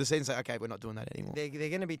midway through the season and say, okay, we're not doing that anymore. They're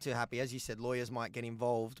going to be too happy. As you said, lawyers might get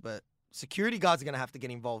involved, but security guards are going to have to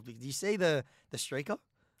get involved. Did you see the streaker?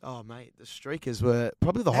 Oh, mate, the streakers were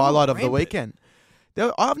probably the highlight of the weekend.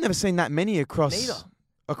 I've never seen that many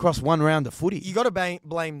across one round of footy. You got to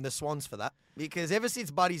blame the Swans for that, because ever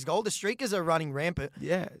since Buddy's goal, the streakers are running rampant.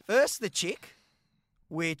 Yeah. First, the chick,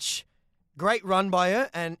 which great run by her,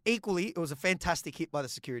 and equally, it was a fantastic hit by the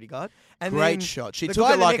security guard. And Great then shot. She the took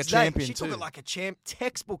guy it the like a next day, champion She too. took it like a champ,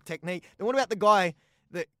 textbook technique. Then what about the guy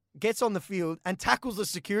that gets on the field and tackles the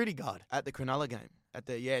security guard? At the Cronulla game.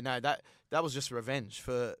 That was just revenge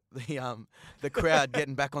for the crowd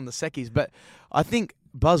getting back on the Seckies. But I think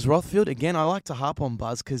Buzz Rothfield, again, I like to harp on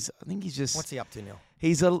Buzz because I think he's just... What's he up to now?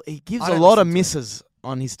 He gives I a don't lot of listen to misses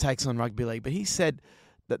on his takes on rugby league, but he said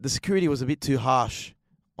that the security was a bit too harsh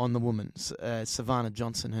on the woman, Savannah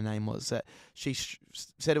Johnson, her name was. She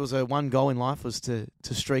said it was her one goal in life was to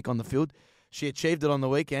streak on the field. She achieved it on the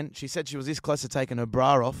weekend. She said she was this close to taking her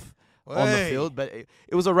bra off on the field, but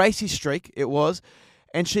it was a racy streak, it was.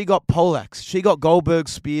 And she got poleaxed. She got Goldberg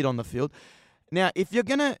speared on the field. Now, if you're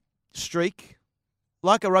going to streak,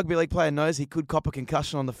 like a rugby league player knows, he could cop a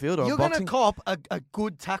concussion on the field or You're going boxing. to cop a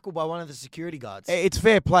good tackle by one of the security guards. It's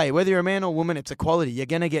fair play. Whether you're a man or woman, it's equality. You're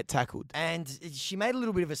going to get tackled. And she made a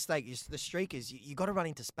little bit of a mistake. The streakers, you got to run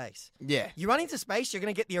into space. Yeah. You run into space, you're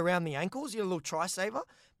going to get around the ankles, you're a little try-saver.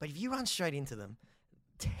 But if you run straight into them,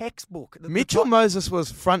 textbook. Mitchell Moses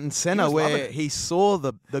was front and center loving where it. he saw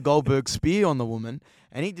the Goldberg spear on the woman,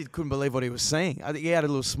 and he couldn't believe what he was seeing. I think he had a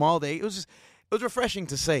little smile there. It was refreshing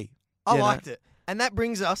to see. I liked it. And that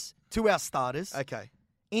brings us to our starters. Okay.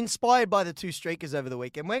 Inspired by the two streakers over the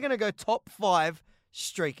weekend, we're going to go top 5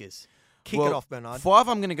 streakers. Kick it off, Bernard. 5,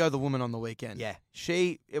 I'm going to go the woman on the weekend. Yeah.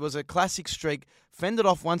 It was a classic streak, fended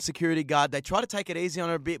off one security guard. They tried to take it easy on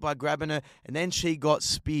her a bit by grabbing her, and then she got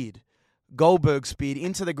speared. Goldberg speed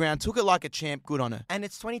into the ground, took it like a champ. Good on her. And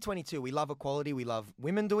it's 2022. We love equality. We love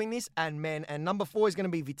women doing this and men. And number 4 is going to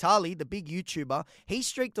be Vitali, the big YouTuber. He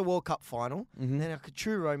streaked the World Cup final. Mm-hmm. And then a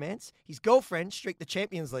true romance. His girlfriend streaked the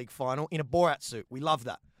Champions League final in a Borat suit. We love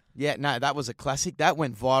that. Yeah, no, that was a classic. That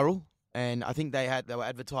went viral. And I think they were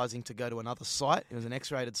advertising to go to another site. It was an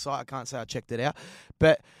X-rated site. I can't say I checked it out.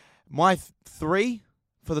 But my 3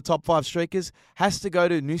 for the top 5 streakers has to go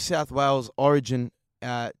to New South Wales Origin,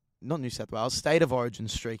 not New South Wales, State of Origin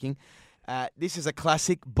streaking. This is a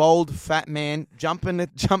classic, bold, fat man jumping the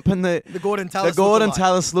Gordon Tallis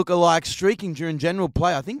Tallis lookalike streaking during general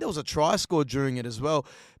play. I think there was a try scored during it as well,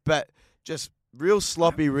 but just real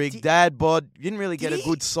sloppy rig, dad bod. You didn't really get a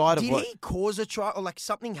good sight of what. Did he cause a try, or like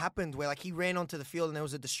something happened where like he ran onto the field and there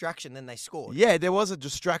was a distraction, then they scored? Yeah, there was a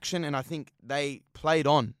distraction, and I think they played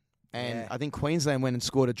on. And I think Queensland went and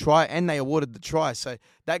scored a try, and they awarded the try. So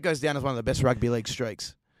that goes down as one of the best rugby league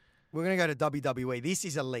streaks. We're going to go to WWE. This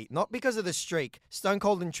is elite. Not because of the streak. Stone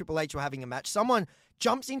Cold and Triple H were having a match. Someone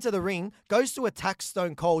jumps into the ring, goes to attack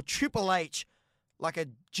Stone Cold. Triple H, like a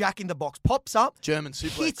jack-in-the-box, pops up. German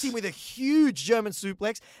suplex. Hits him with a huge German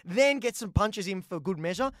suplex, then gets some punches in for good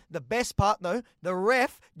measure. The best part, though, the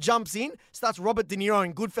ref jumps in, starts Robert De Niro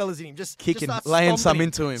and Goodfellas in him. Just kicking, starts laying some him,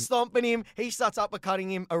 into him. Stomping him. He starts uppercutting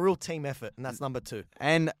him. A real team effort, and that's number 2.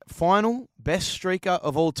 And final, best streaker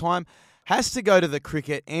of all time, has to go to the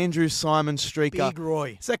cricket, Andrew Simon streaker. Big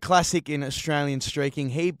Roy. It's a classic in Australian streaking.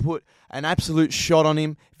 He put an absolute shot on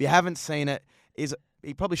him. If you haven't seen it,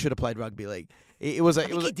 he probably should have played rugby league. He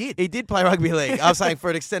did. He did play rugby league. I was saying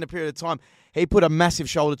for an extended period of time. He put a massive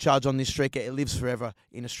shoulder charge on this streaker. It lives forever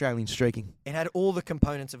in Australian streaking. It had all the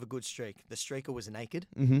components of a good streak. The streaker was naked,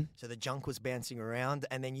 so the junk was bouncing around,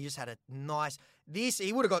 and then you just had a nice...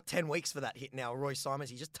 He would have got 10 weeks for that hit now, Roy Simons.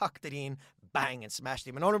 He just tucked it in, bang, and smashed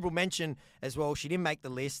him. An honourable mention as well, she didn't make the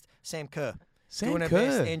list, Sam Kerr. Doing her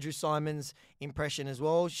best Andrew Simons impression as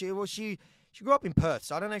well. She grew up in Perth,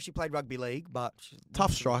 so I don't know if she played rugby league, but...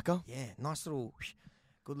 Tough striker. Yeah,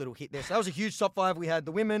 good little hit there. So that was a huge top 5. We had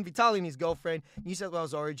the women, Vitaly and his girlfriend, New South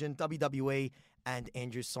Wales Origin, WWE, and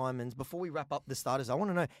Andrew Simons. Before we wrap up the starters, I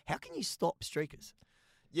want to know, how can you stop streakers?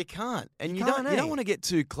 You can't. And you don't want to get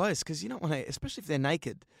too close because you don't want to, especially if they're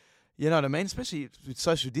naked. You know what I mean? Especially with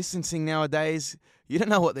social distancing nowadays. You don't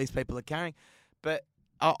know what these people are carrying. But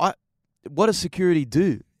what does security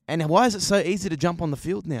do? And why is it so easy to jump on the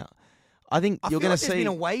field now? I think you're going to see... there's been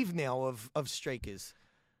a wave now of streakers.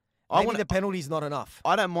 Maybe the penalty's not enough.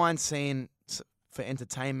 I don't mind seeing for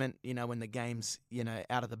entertainment, when the game's,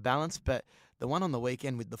 out of the balance, but the one on the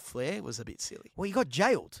weekend with the flare was a bit silly. Well, he got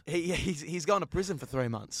jailed. He's gone to prison for 3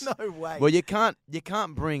 months. No way. Well, you can't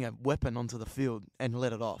bring a weapon onto the field and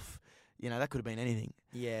let it off. That could have been anything.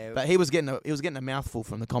 Yeah. But he was getting a mouthful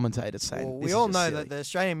from the commentators saying. Well, we all know that the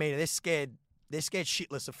Australian media, they're scared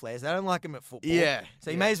shitless of flares. They don't like them at football. Yeah.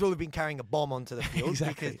 So he may as well have been carrying a bomb onto the field.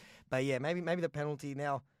 Exactly. But yeah, maybe the penalty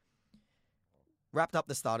now. Wrapped up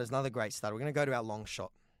the starters. Another great starter. We're going to go to our long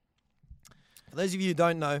shot. For those of you who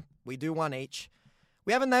don't know, we do one each.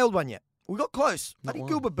 We haven't nailed one yet. We got close. I think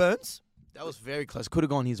Gilbert Burns. That was very close. Could have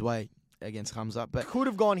gone his way against Hamza. But could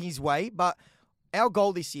have gone his way. But our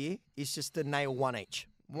goal this year is just to nail one each.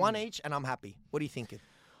 One each, and I'm happy. What are you thinking?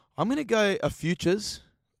 I'm going to go a futures.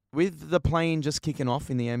 With the play-in just kicking off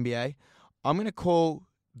in the NBA, I'm going to call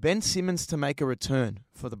Ben Simmons to make a return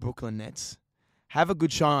for the Brooklyn Nets. Have a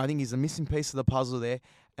good showing. I think he's a missing piece of the puzzle there.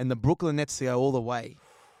 And the Brooklyn Nets to go all the way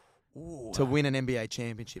to win an NBA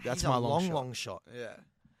championship. That's my long shot. Yeah.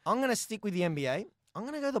 I'm going to stick with the NBA. I'm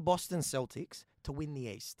going to go the Boston Celtics to win the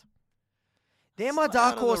East. They're my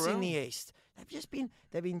dark horse in the East.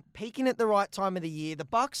 They've been peaking at the right time of the year. The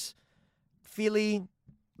Bucks, Philly,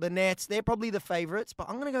 the Nets, they're probably the favourites. But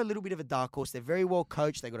I'm going to go a little bit of a dark horse. They're very well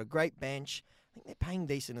coached. They've got a great bench. I think they're paying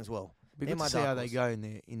decent as well. Be good to see how they go in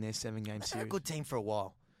their 7-game series. They're a good team for a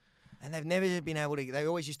while. And they've never been able to... They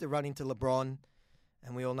always used to run into LeBron,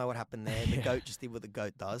 and we all know what happened there. The GOAT just did what the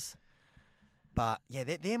GOAT does. But, yeah,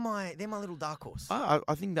 they're my little dark horse. I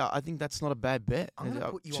think that's not a bad bet. I'm going to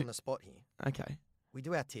put you on the spot here. Okay. We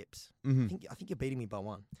do our tips. Mm-hmm. I think you're beating me by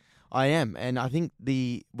 1. I am, and I think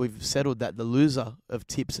we've settled that the loser of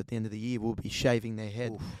tips at the end of the year will be shaving their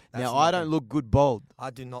head. Oof, now, I don't look good bald.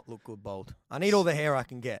 I do not look good bald. I need all the hair I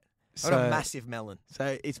can get. I got a massive melon.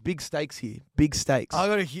 So it's big stakes here. Big stakes. I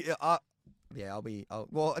got a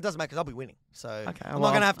well, it doesn't matter because I'll be winning. So okay, I'm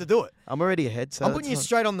not going to have to do it. I'm already ahead. So I'm putting you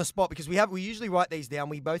straight on the spot because we usually write these down.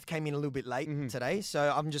 We both came in a little bit late today.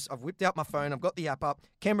 So I've whipped out my phone. I've got the app up.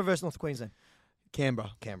 Canberra versus North Queensland.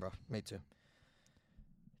 Canberra. Me too.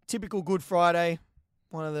 Typical Good Friday.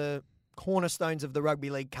 One of the cornerstones of the rugby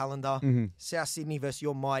league calendar. Mm-hmm. South Sydney versus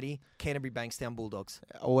your mighty Canterbury Bankstown Bulldogs.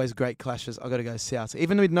 Always great clashes. I've got to go South.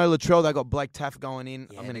 Even with no Latrell, they got Blake Taff going in.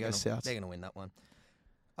 Yeah, I'm going to go South. They're going to win that one.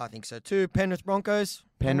 I think so too. Penrith Broncos.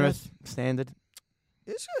 Penrith. Standard.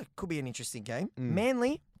 This could be an interesting game.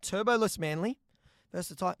 Manly, turboless Manly versus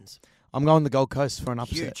the Titans. I'm going the Gold Coast for an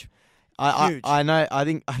upset. Huge. I know. I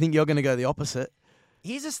think you're going to go the opposite.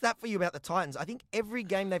 Here's a stat for you about the Titans. I think every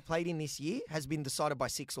game they've played in this year has been decided by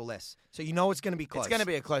 6 or less. So you know it's going to be close. It's going to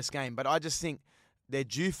be a close game, but I just think they're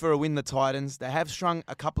due for a win, the Titans. They have strung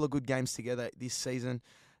a couple of good games together this season.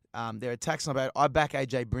 Their attack's not bad. I back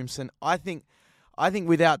AJ Brimson. I think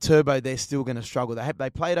without Turbo, they're still going to struggle. They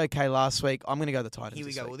played okay last week. I'm going to go the Titans. Here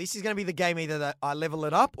we go. Week. Well, this is going to be the game either that I level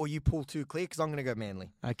it up or you pull too clear because I'm going to go Manly.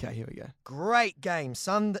 Okay, here we go. Great game.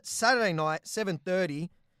 Saturday night, 7:30.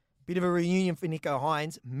 Bit of a reunion for Nico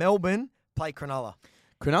Hines. Melbourne play Cronulla.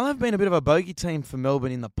 Cronulla have been a bit of a bogey team for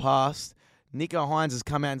Melbourne in the past. Nico Hines has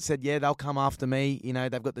come out and said, yeah, they'll come after me. You know,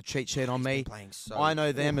 they've got the cheat sheet on me. I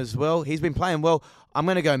know them as well. He's been playing well. I'm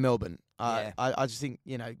going to go Melbourne. Yeah. I just think,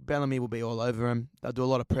 you know, Bellamy will be all over him. They'll do a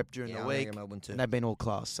lot of prep during the week. Melbourne too. And they've been all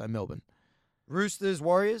class, so Melbourne. Roosters,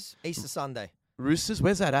 Warriors, Easter Sunday. Roosters,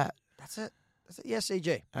 where's that at? That's it. Yeah,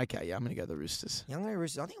 CG. Okay, yeah, I'm going to go the Roosters. Yeah, I'm going to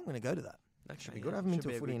Roosters. I think I'm going to go to that. That should be good. I haven't been to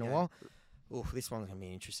a footy in a while. Ooh, this one's going to be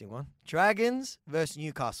an interesting one. Dragons versus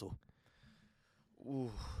Newcastle.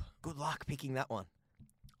 Ooh, good luck picking that one.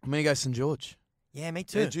 I'm going to go St. George. Yeah, me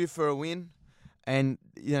too. They're due for a win. And,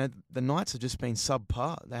 you know, the Knights have just been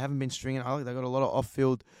subpar. They haven't been stringing. They've got a lot of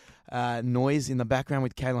off-field noise in the background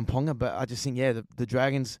with Kayln Ponga. But I just think, yeah, the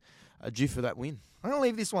Dragons are due for that win. I'm going to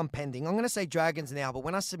leave this one pending. I'm going to say Dragons now. But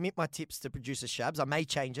when I submit my tips to producer Shabs, I may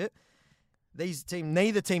change it.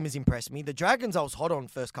 Neither team has impressed me. The Dragons I was hot on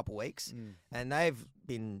first couple of weeks. And they've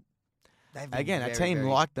been again, very, a team very...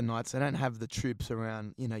 like the Knights, they don't have the troops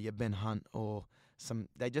around, you know, your Ben Hunt or...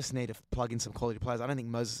 They just need to plug in some quality players. I don't think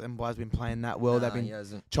Moses Mbai's been playing that well. They've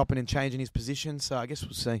been chopping and changing his position, so I guess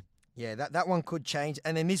we'll see. Yeah, that one could change.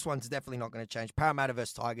 And then this one's definitely not going to change. Parramatta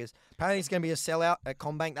versus Tigers. Apparently it's going to be a sellout at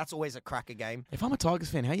CommBank. That's always a cracker game. If I'm a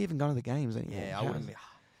Tigers fan, how are you even going to the games anymore? Yeah, I wouldn't be.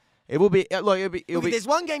 It will be. Look, it'll be. If there's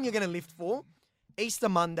one game you're going to lift for, Easter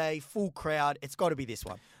Monday, full crowd, it's got to be this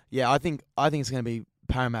one. Yeah, I think it's going to be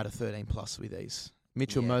Parramatta 13+ with these.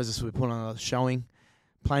 Mitchell Moses will be putting on a showing.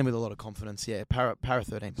 Playing with a lot of confidence, yeah. Para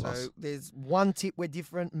 13+. So there's one tip we're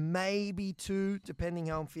different, maybe two, depending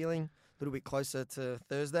how I'm feeling. A little bit closer to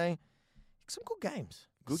Thursday. Some good games.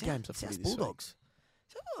 Good games of footy this Bulldogs.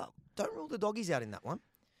 So, don't rule the doggies out in that one.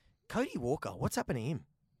 Cody Walker, what's happened to him?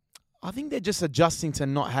 I think they're just adjusting to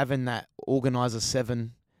not having that organiser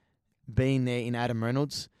 7 being there in Adam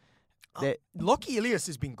Reynolds. Lockie Elias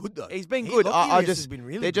has been good though. He's been good. Has been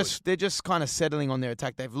really good. They're just kind of settling on their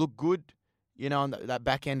attack. They've looked good. You know, on that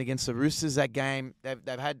back end against the Roosters, that game, they've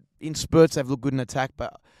had, in spurts, they've looked good in attack,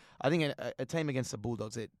 but I think a team against the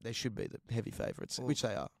Bulldogs, they should be the heavy favourites, which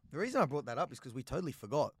they are. The reason I brought that up is because we totally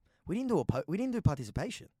forgot. We didn't do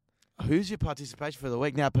participation. Who's your participation for the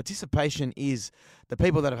week? Now, participation is the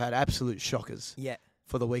people that have had absolute shockers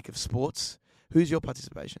for the week of sports. Who's your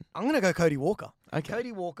participation? I'm going to go Cody Walker. Okay.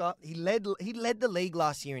 Cody Walker, he led the league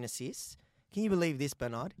last year in assists. Can you believe this,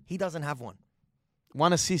 Bernard? He doesn't have one.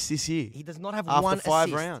 1 assist this year. He does not have after one 5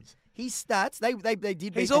 assist. rounds. His stats, they did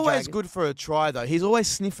beat He's the always Dragons. good for a try, though. He's always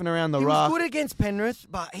sniffing around the rack. He was good against Penrith,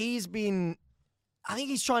 but I think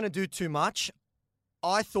he's trying to do too much.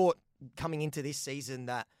 I thought coming into this season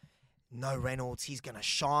that no Reynolds, he's going to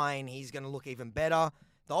shine, he's going to look even better.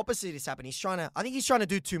 The opposite has happened. I think he's trying to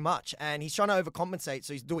do too much, and he's trying to overcompensate,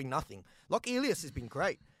 so he's doing nothing. Lockie Elias has been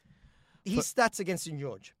great. His stats against St.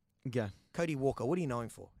 George. Yeah. Cody Walker, what are you known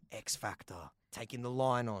for? X Factor, taking the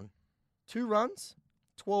line on. 2 runs,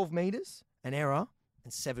 12 metres, an error,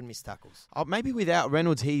 and 7 missed tackles. Maybe without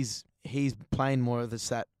Reynolds, he's playing more of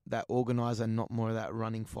that organiser, not more of that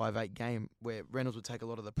running 5'8" game where Reynolds would take a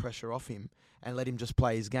lot of the pressure off him and let him just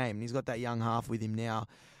play his game. And he's got that young half with him now.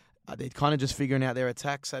 They're kind of just figuring out their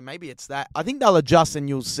attack, so maybe it's that. I think they'll adjust and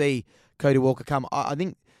you'll see Cody Walker come. I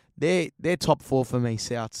think they're top 4 for me,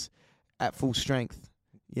 Souths, at full strength.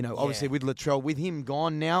 You know, obviously with Latrell, with him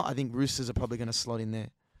gone now, I think Roosters are probably going to slot in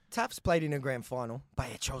there. Taft's played in a grand final, but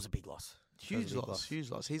Latrell's a big loss. Huge loss.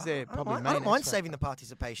 He's there probably main. I don't mind saving the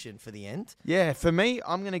participation for the end. Yeah, for me,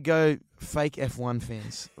 I'm going to go fake F1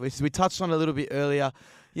 fans. We touched on it a little bit earlier.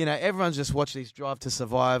 You know, everyone's just watched this Drive to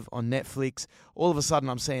Survive on Netflix. All of a sudden,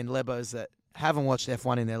 I'm seeing Lebos that haven't watched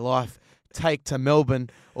F1 in their life take to Melbourne.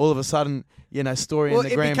 All of a sudden, you know, story in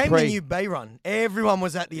the Grand Prix. It became the new Bay Run. Everyone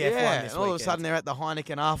was at the F1 this weekend. All of a sudden, they're at the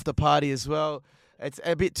Heineken after party as well. It's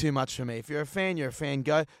a bit too much for me. If you're a fan,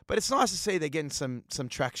 go. But it's nice to see they're getting some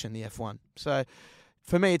traction, the F1. So,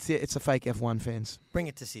 for me, it's a fake F1 fans. Bring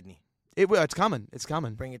it to Sydney. It's coming. It's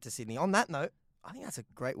coming. Bring it to Sydney. On that note, I think that's a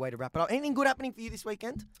great way to wrap it up. Anything good happening for you this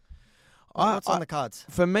weekend? What's on the cards?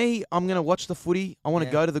 For me, I'm going to watch the footy. I want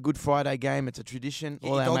to go to the Good Friday game. It's a tradition.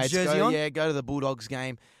 All our mates go. Yeah, go to the Bulldogs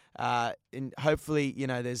game. And hopefully, you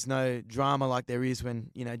know, there's no drama like there is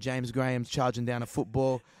when, you know, James Graham's charging down a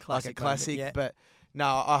football like a classic. Yeah. But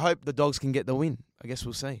No, I hope the Dogs can get the win. I guess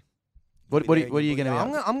we'll see. What are you going to be? I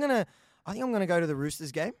think I'm gonna go to the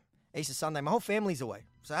Roosters game, Easter Sunday. My whole family's away,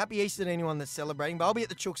 so happy Easter to anyone that's celebrating. But I'll be at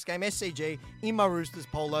the Chooks game, SCG, in my Roosters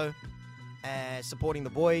polo, supporting the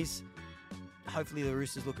boys. Hopefully the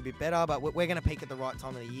Roosters look a bit better, but we're going to peak at the right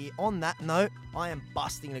time of the year. On that note, I am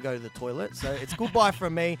busting to go to the toilet, so it's goodbye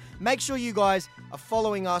from me. Make sure you guys are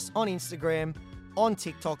following us on Instagram, on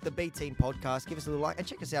TikTok, the B Team Podcast. Give us a little like, and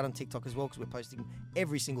check us out on TikTok as well, because we're posting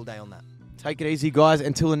every single day on that. Take it easy, guys,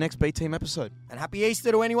 until the next B Team episode. And happy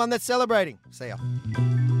Easter to anyone that's celebrating. See ya.